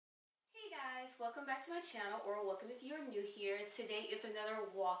guys, welcome back to my channel, or welcome if you're new here. Today is another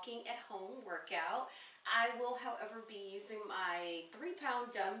walking at home workout. I will, however, be using my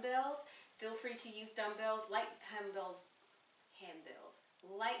 3-pound dumbbells. Feel free to use dumbbells, light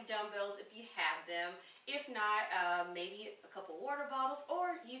light dumbbells if you have them. If not, maybe a couple water bottles,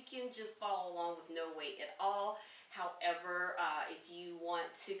 or you can just follow along with no weight at all. However, if you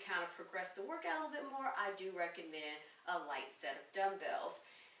want to kind of progress the workout a little bit more, I do recommend a light set of dumbbells.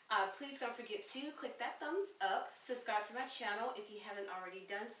 Please don't forget to click that thumbs up, subscribe to my channel if you haven't already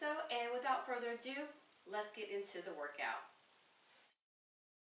done so, and without further ado, let's get into the workout.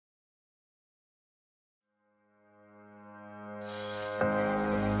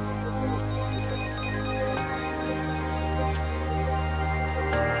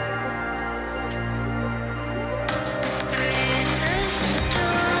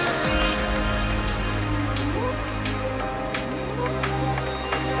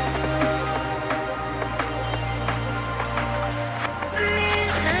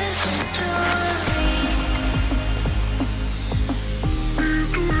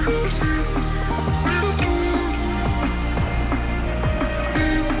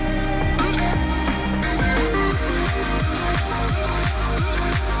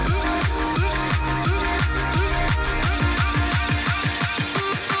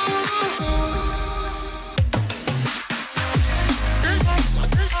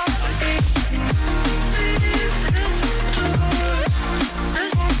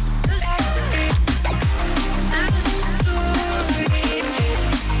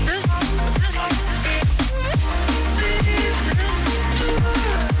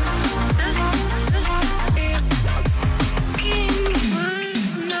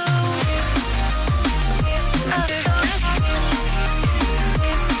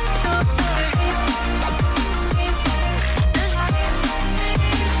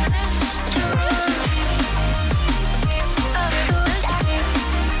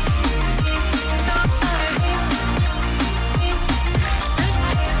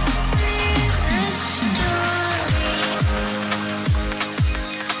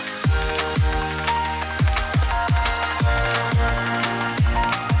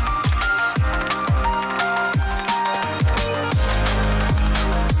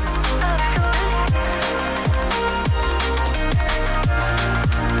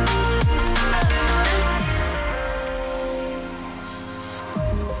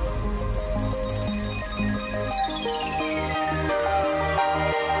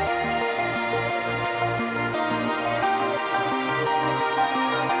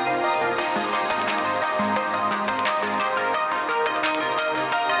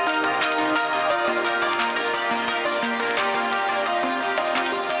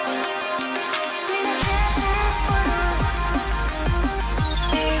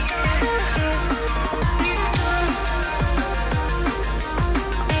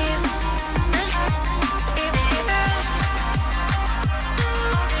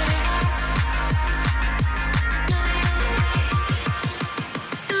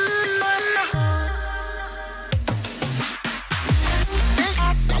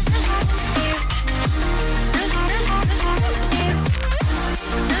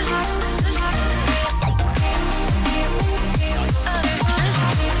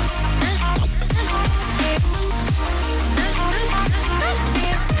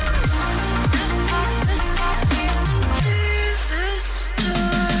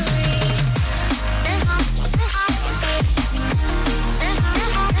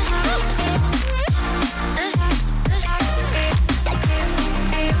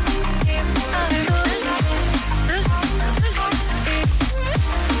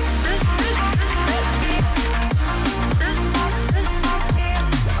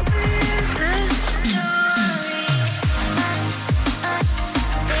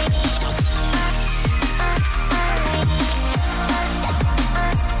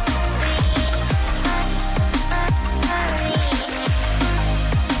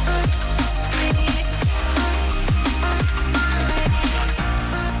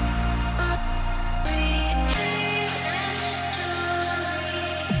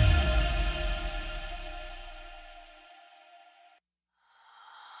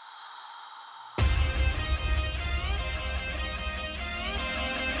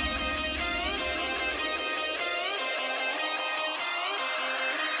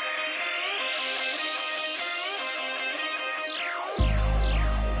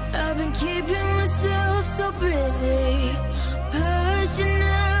 I've been keeping myself so busy, pushing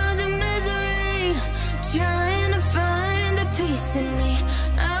out the misery, trying to find the peace in me.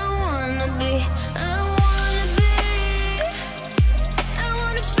 I wanna be, I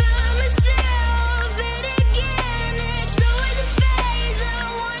wanna find myself.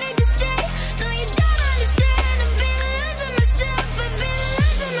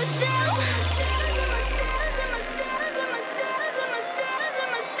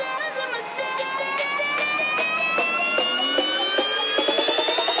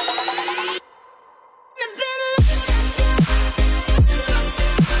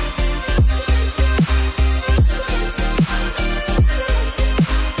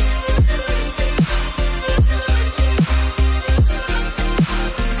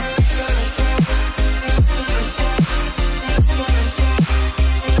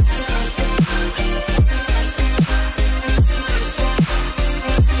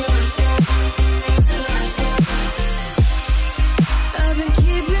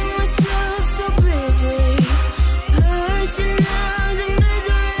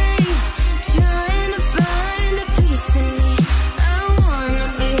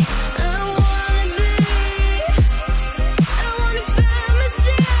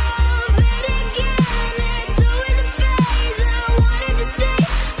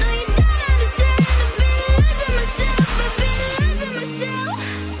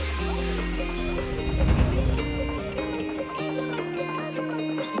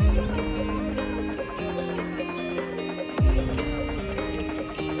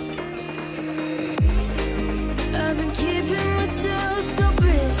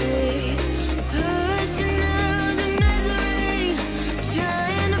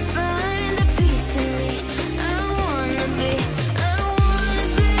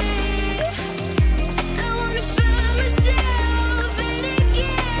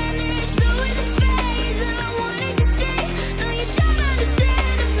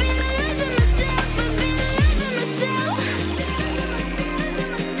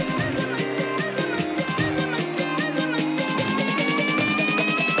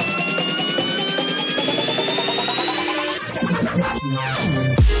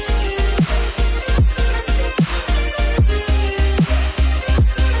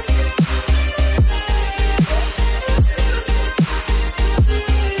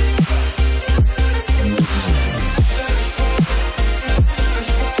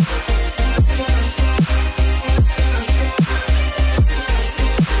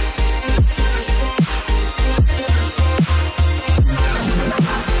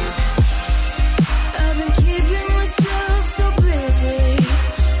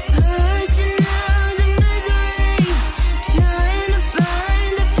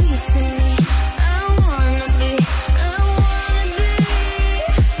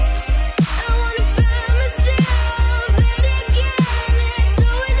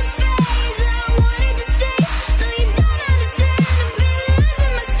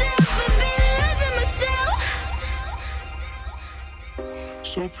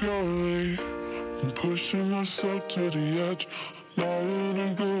 purely. I'm pushing myself to the edge, not in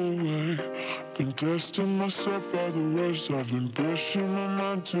a good way. Been testing myself by the worst. I've been pushing my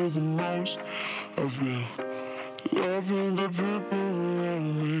mind to the most. I've been loving the people around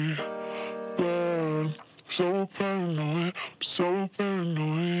me, but I'm so paranoid, I'm so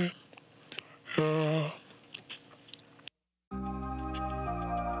paranoid, yeah.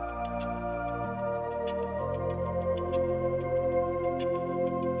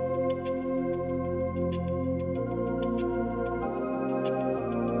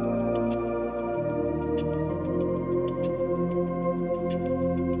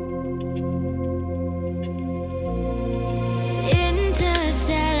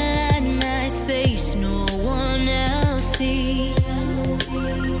 Interstellar night space, no one else sees.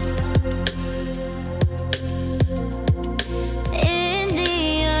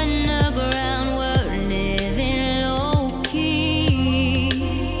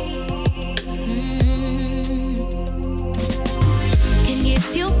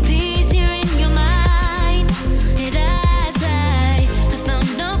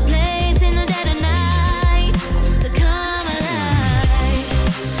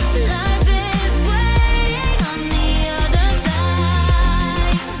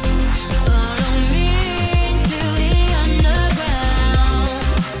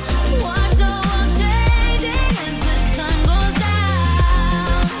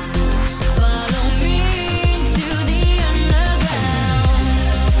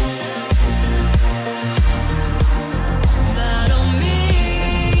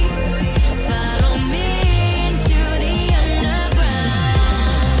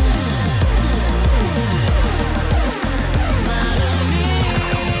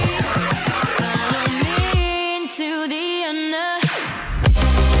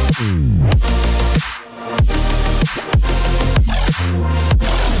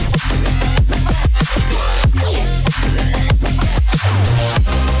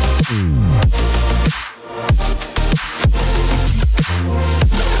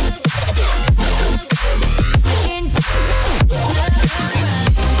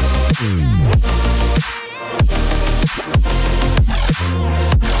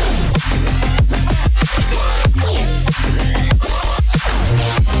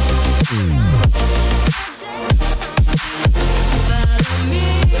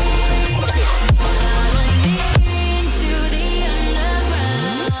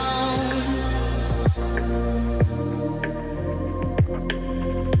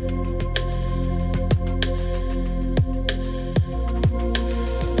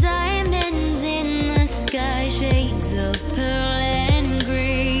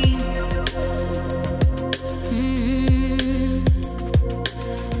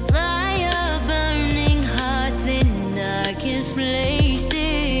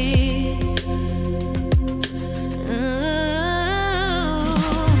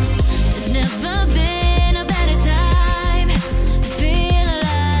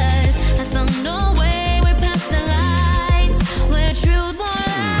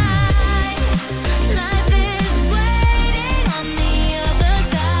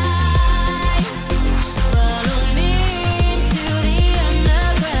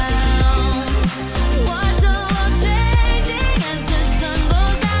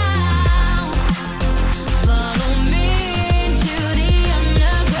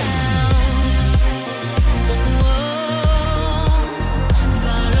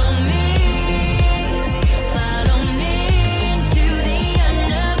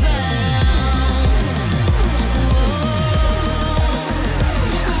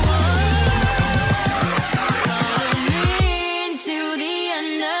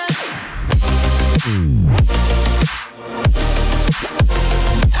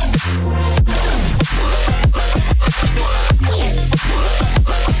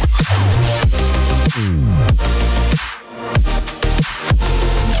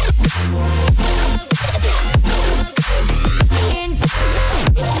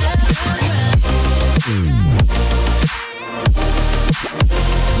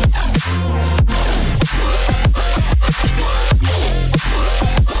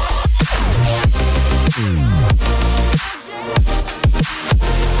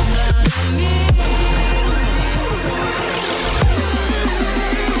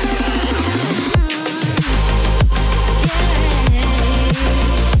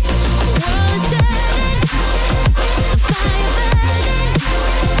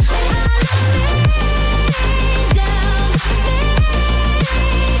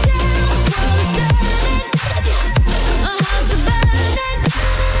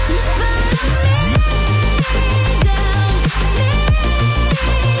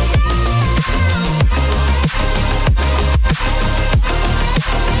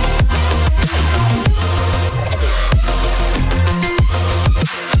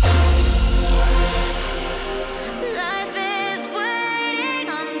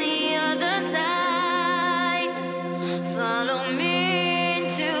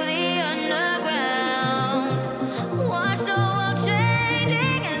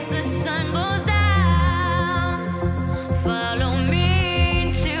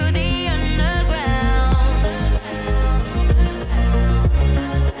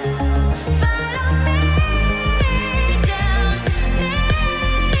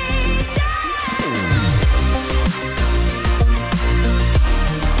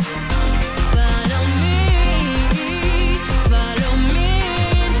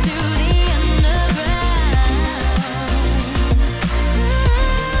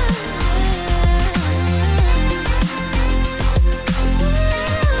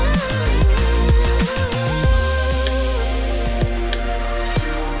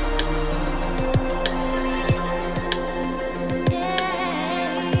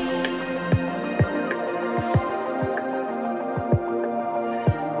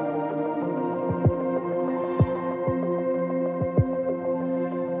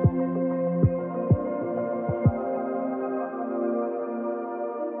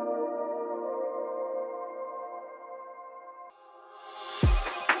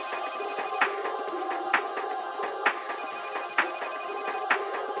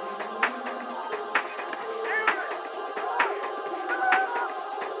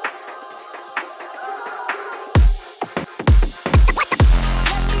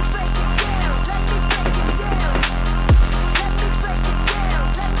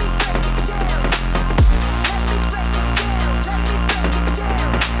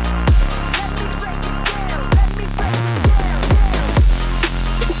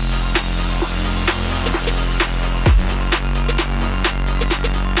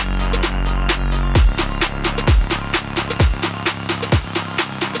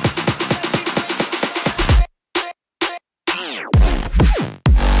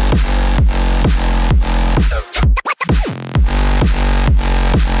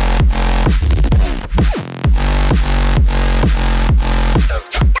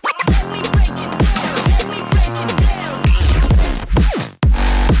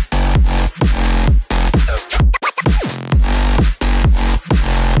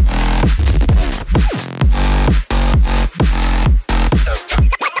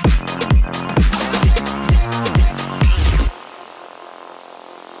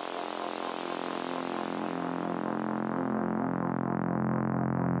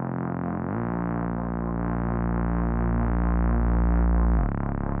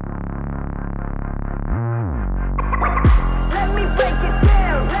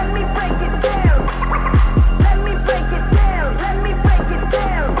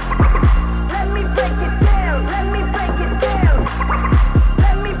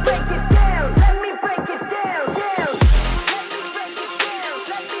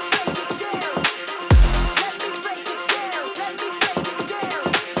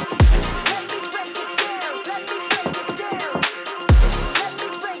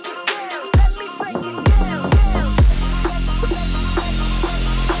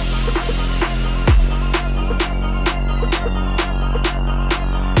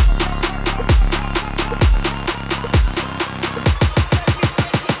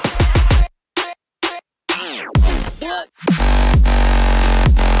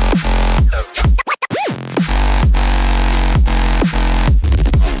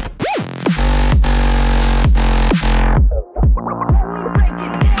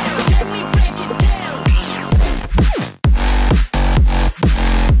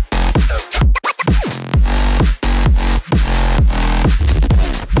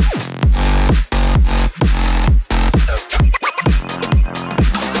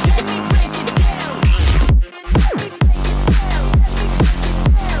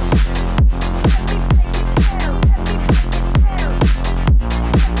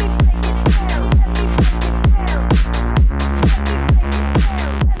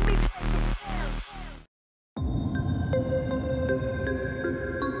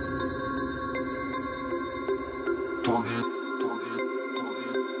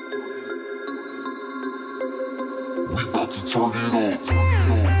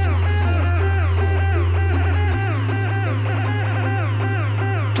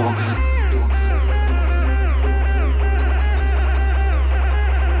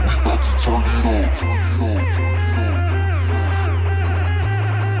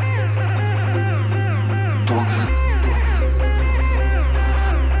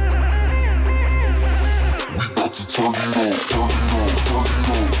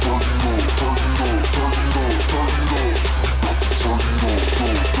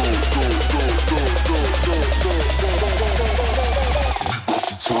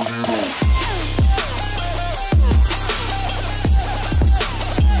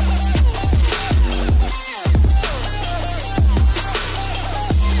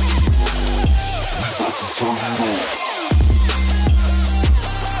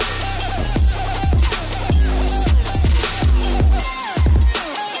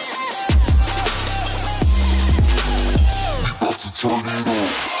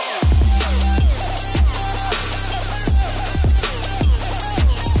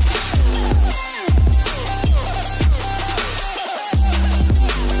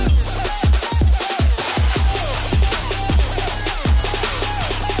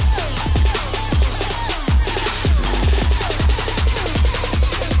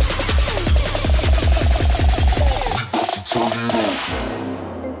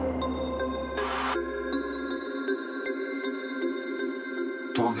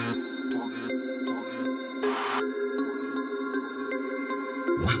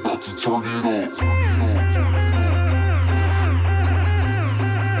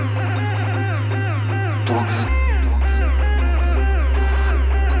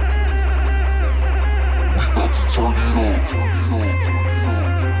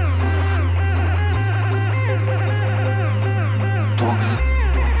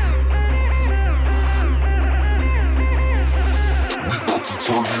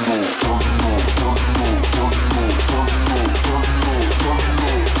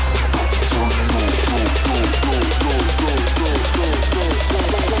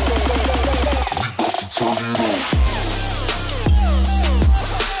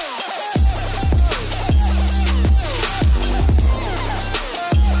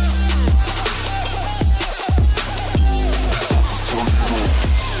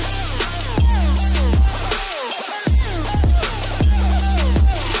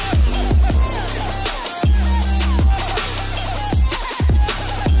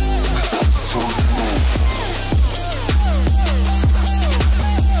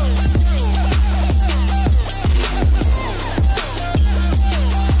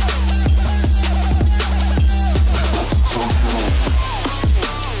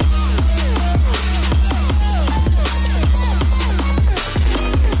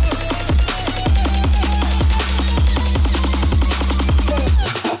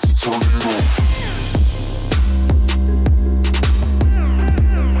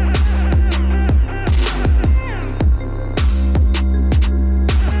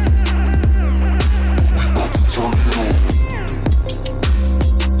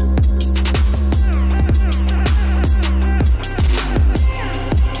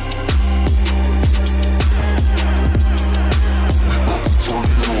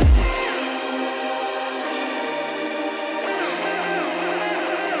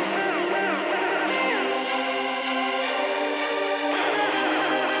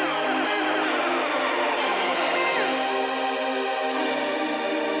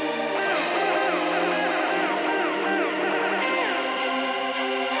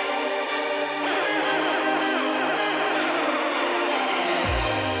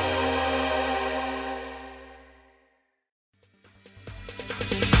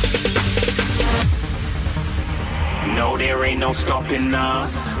 there ain't no stopping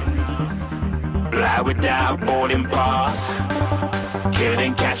us. Fly without a boarding pass.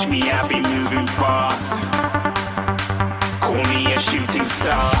 Couldn't catch me, I be moving fast. Call me a shooting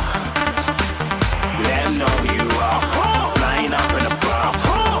star. Let 'em know who you are. Flying up in a bar.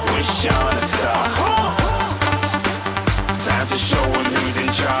 Wish on a star. Time to show 'em who's in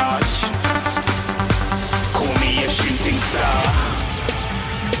charge. Call me a shooting star.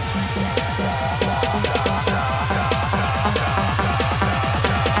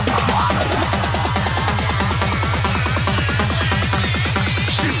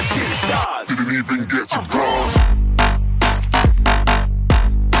 Didn't even get to cross.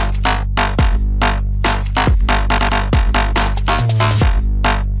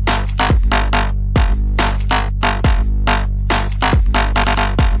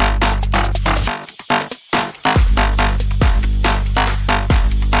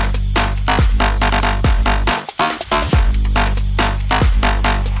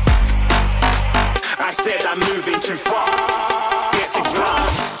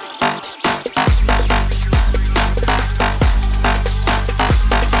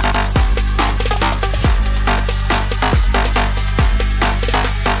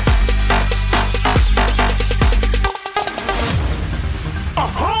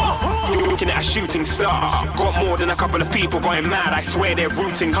 looking at a shooting star. Got more than a couple of people going mad, I swear they're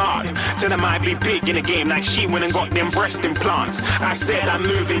rooting hard. Tell them I'd be big in the game like she went and got them breast implants. I said I'm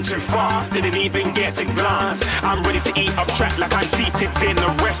moving too fast, didn't even get a glance. I'm ready to eat up track like I'm seated in a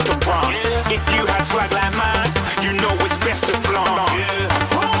restaurant. If you had swag like mine, you know it's best to flaunt.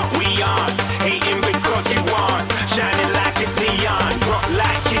 We aren't hating because you aren't shining like it's neon, rock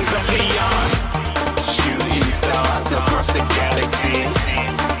like kings of Leon. Shooting stars across the galaxy,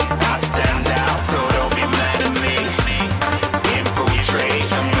 I stand out, so don't be mad at me.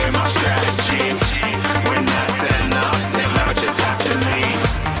 Infiltrate, I'm with my strategy. When I turn up, them amateurs have to leave.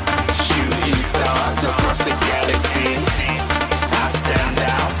 Shooting stars across the galaxy, I stand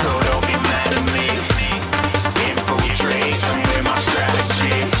out, so don't be mad at me. Infiltrate, I'm with my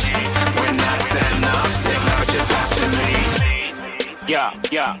strategy. When I turn up, them amateurs have to leave. Yeah,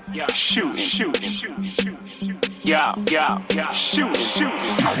 shooting. Yeah, shooting. Yeah, shooting.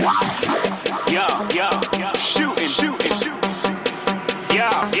 Yeah,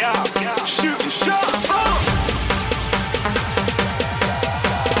 shooting shots.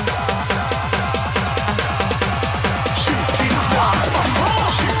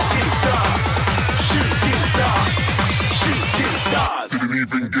 Shooting stars. Didn't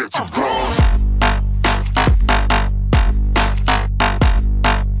even get to cross.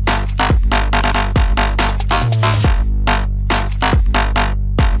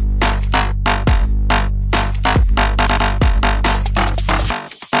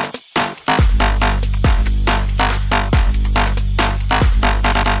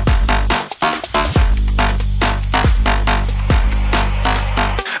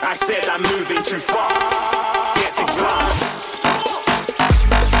 I said I'm moving too far. Get to glass.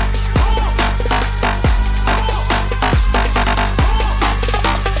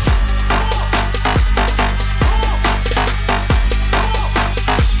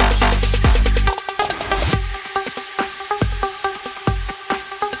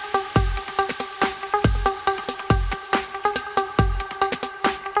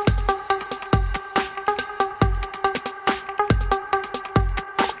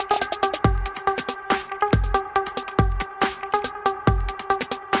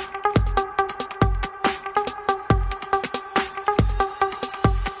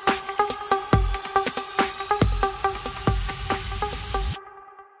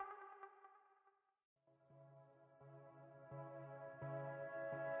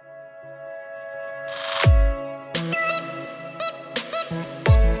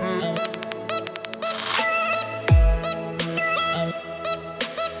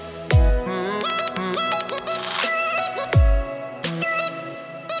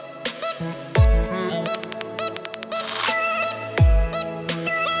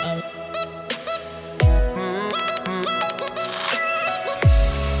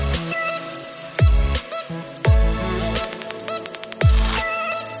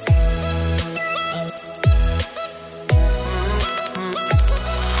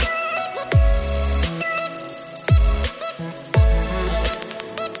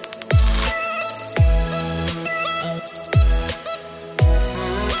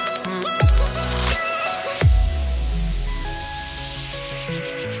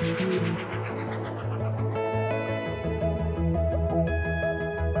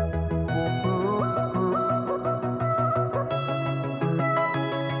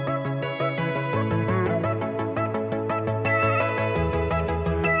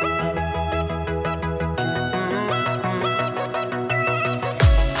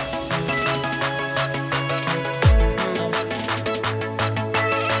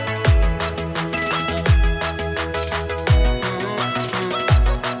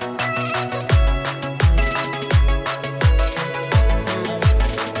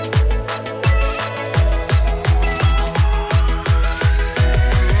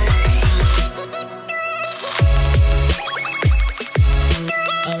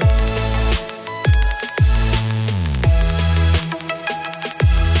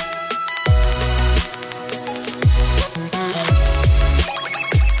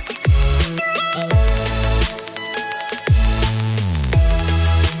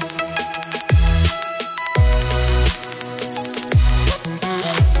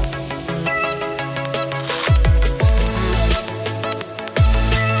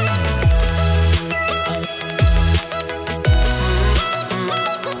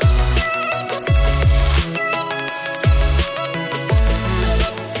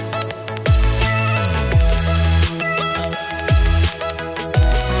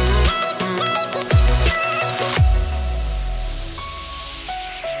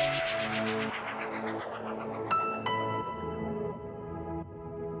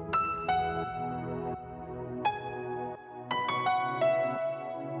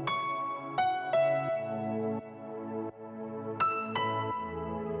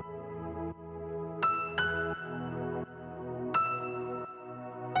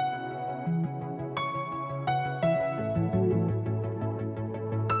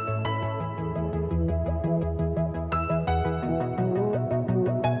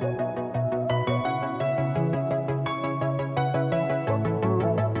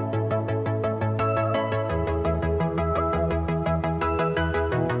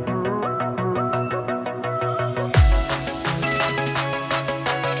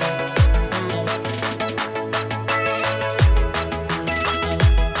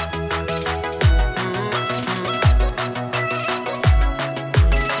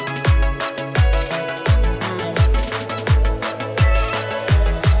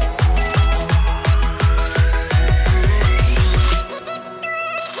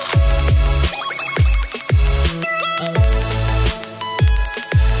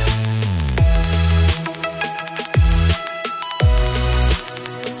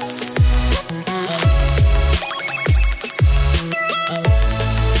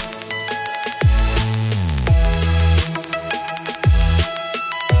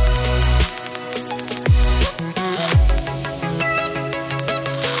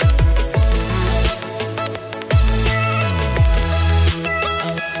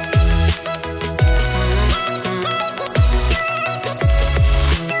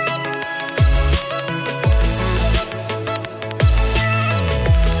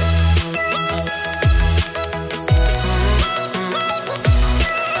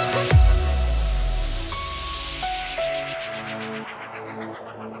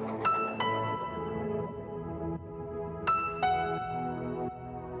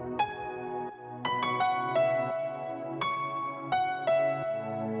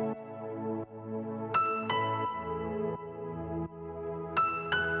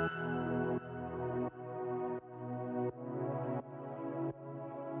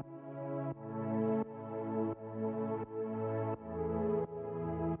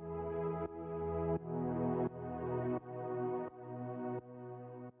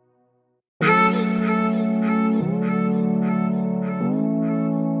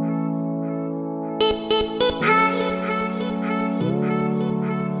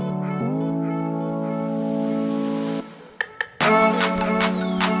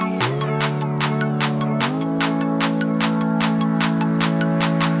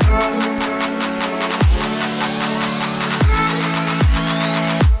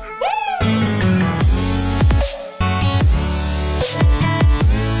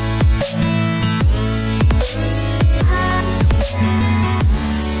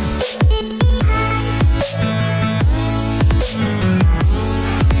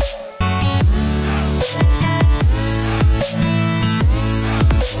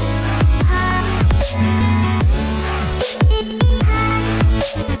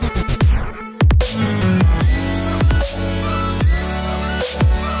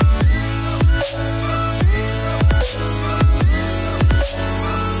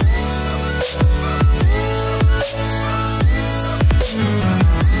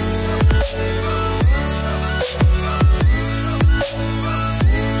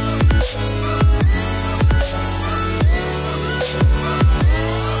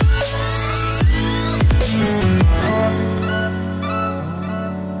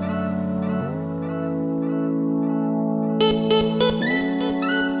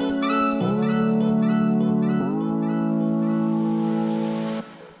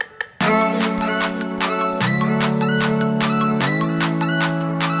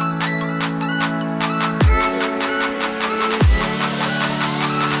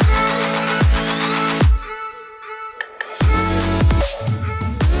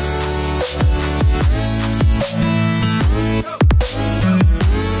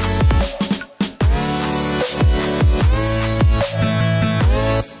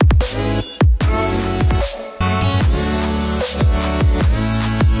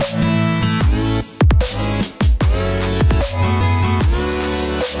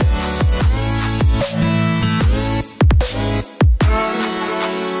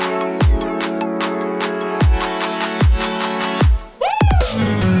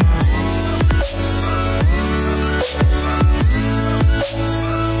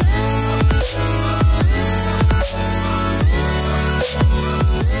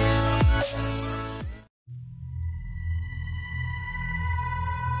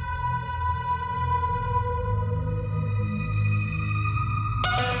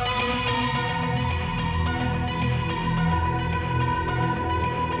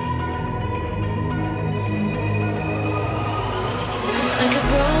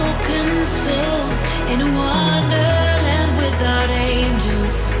 broken soul in a wonderland without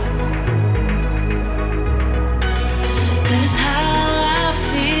angels. That is how I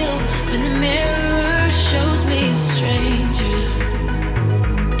feel when the mirror shows me a stranger.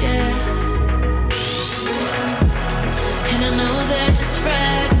 Yeah. And I know they're just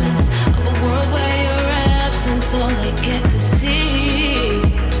fragments of a world where your absence all I get to see.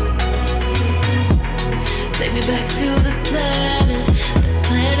 Take me back to the planet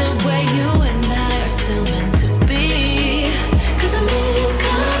where you and I are still meant to be. 'Cause I'm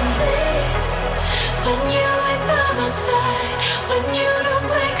incomplete when you ain't by my side, when you don't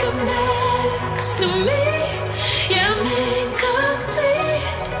wake up next to me. Yeah, I'm incomplete.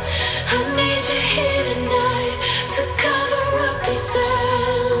 I need you here tonight to cover up these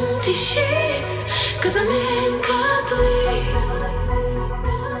empty sheets. 'Cause I'm incomplete.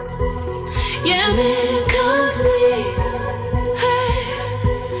 Yeah, I'm incomplete. Hey,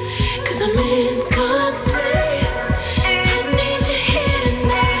 'cause I'm incomplete. I need you here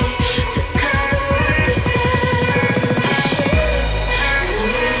tonight to cover up these empty sheets. 'Cause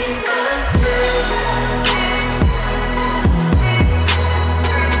I'm incomplete.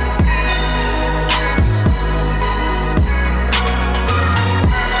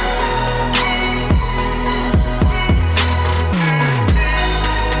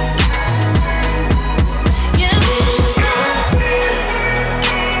 Yeah, I'm incomplete.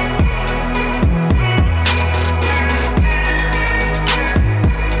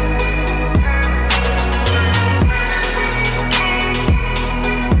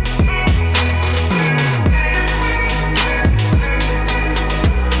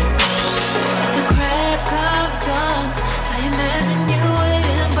 The crack of dawn, I imagine you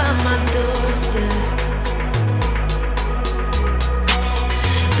waiting by my doorstep.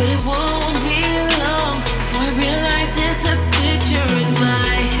 But it won't be long before I realize it's a picture in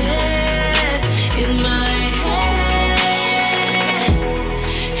my head, in my head.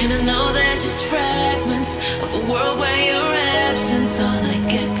 And I know they're just fragments of a world where your absence all I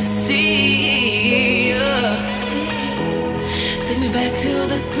get to see. Yeah. Take me back to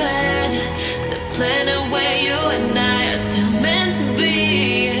the planet where you and I are still meant to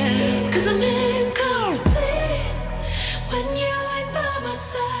be. Yeah. 'Cause I'm incomplete when you ain't by my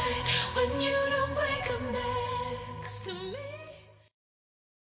side, when you don't wake up next to me.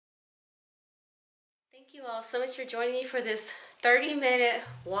 Thank you all so much for joining me for this 30-minute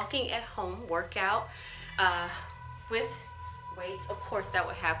walking at home workout with weights. Of course, that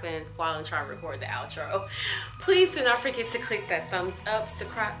would happen while I'm trying to record the outro. Please do not forget to click that thumbs up,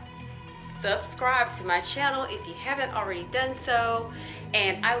 subscribe to my channel if you haven't already done so,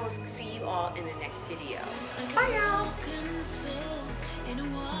 and I will see you all in the next video. Bye, y'all.